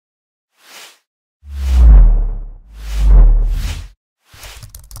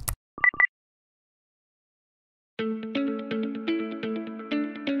Good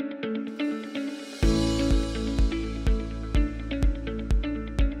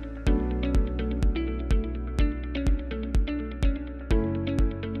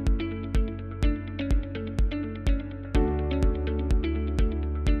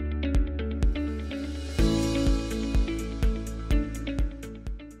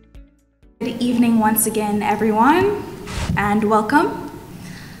evening once again, everyone, and welcome.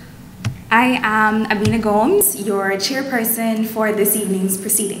 I am Abina Gomes, your chairperson for this evening's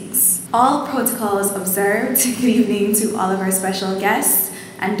proceedings. All protocols observed. Good evening to all of our special guests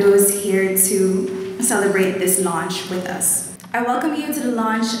and those here to celebrate this launch with us. I welcome you to the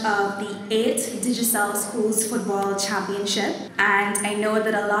launch of the 8th Digicel Schools Football Championship, and I know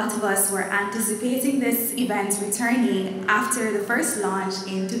that a lot of us were anticipating this event returning after the first launch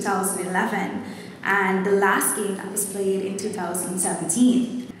in 2011 and the last game that was played in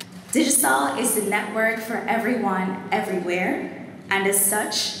 2017. Digicel is the network for everyone, everywhere, and as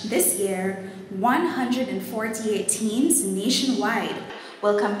such, this year, 148 teams nationwide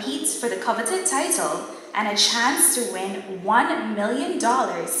will compete for the coveted title and a chance to win $1 million.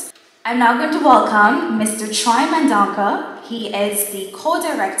 I'm now going to welcome Mr. Troy Mandonka. He is the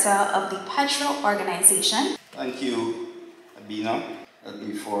co-director of the Petro organization. Thank you, Abina. Let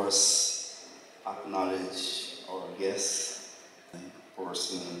me first acknowledge our guests and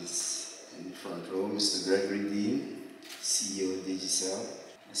persons in the front row, Mr. Gregory Dean, CEO of Digicel,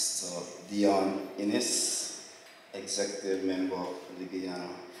 Mr. Dion Innes, executive member of the Guyana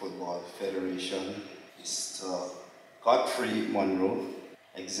Football Federation, Mr. Godfrey Monroe,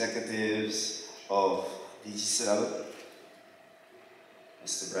 executives of Digicel,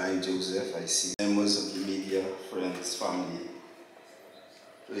 Mr. Brian Joseph, I see members of the media, friends, family,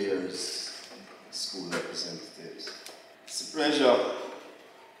 players, school representatives. It's a pleasure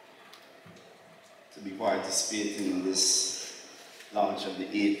to be participating in this launch of the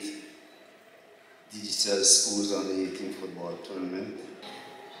 8th Digicel Schools Under-18 football tournament.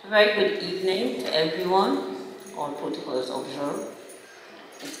 Very good evening to everyone, all protocols observed.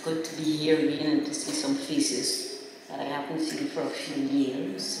 It's good to be here again and to see some faces that I haven't seen for a few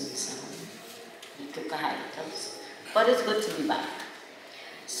years since we took a hiatus. But it's good to be back.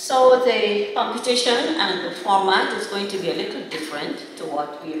 So the competition and the format is going to be a little different to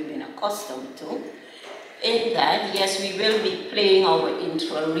what we've been accustomed to. In that, yes, we will be playing our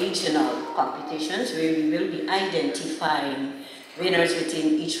intra-regional competitions where we will be identifying winners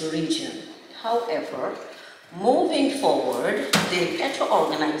within each region. However, moving forward, the Petro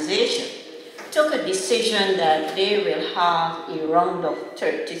organization took a decision that they will have a round of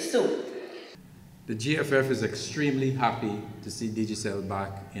 32. The GFF is extremely happy to see Digicel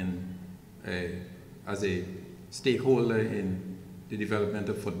back as a stakeholder in the development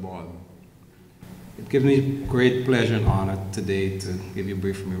of football. It gives me great pleasure and honor today to give you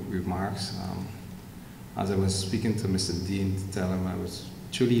brief remarks. As I was speaking to Mr. Dean to tell him I was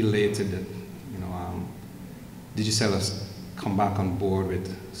truly elated that Digicel has come back on board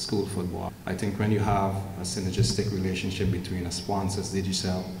with school football. I think when you have a synergistic relationship between a sponsor,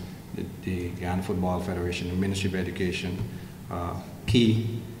 Digicel, the Guyana Football Federation, the Ministry of Education,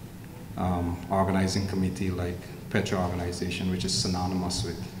 key organizing committee like Petro organization, which is synonymous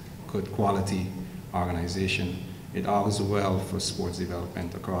with good quality organization, it augurs well for sports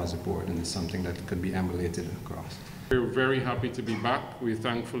development across the board, and it's something that could be emulated across. We're very happy to be back. We're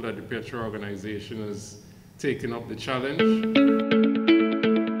thankful that the Petro organization has taken up the challenge.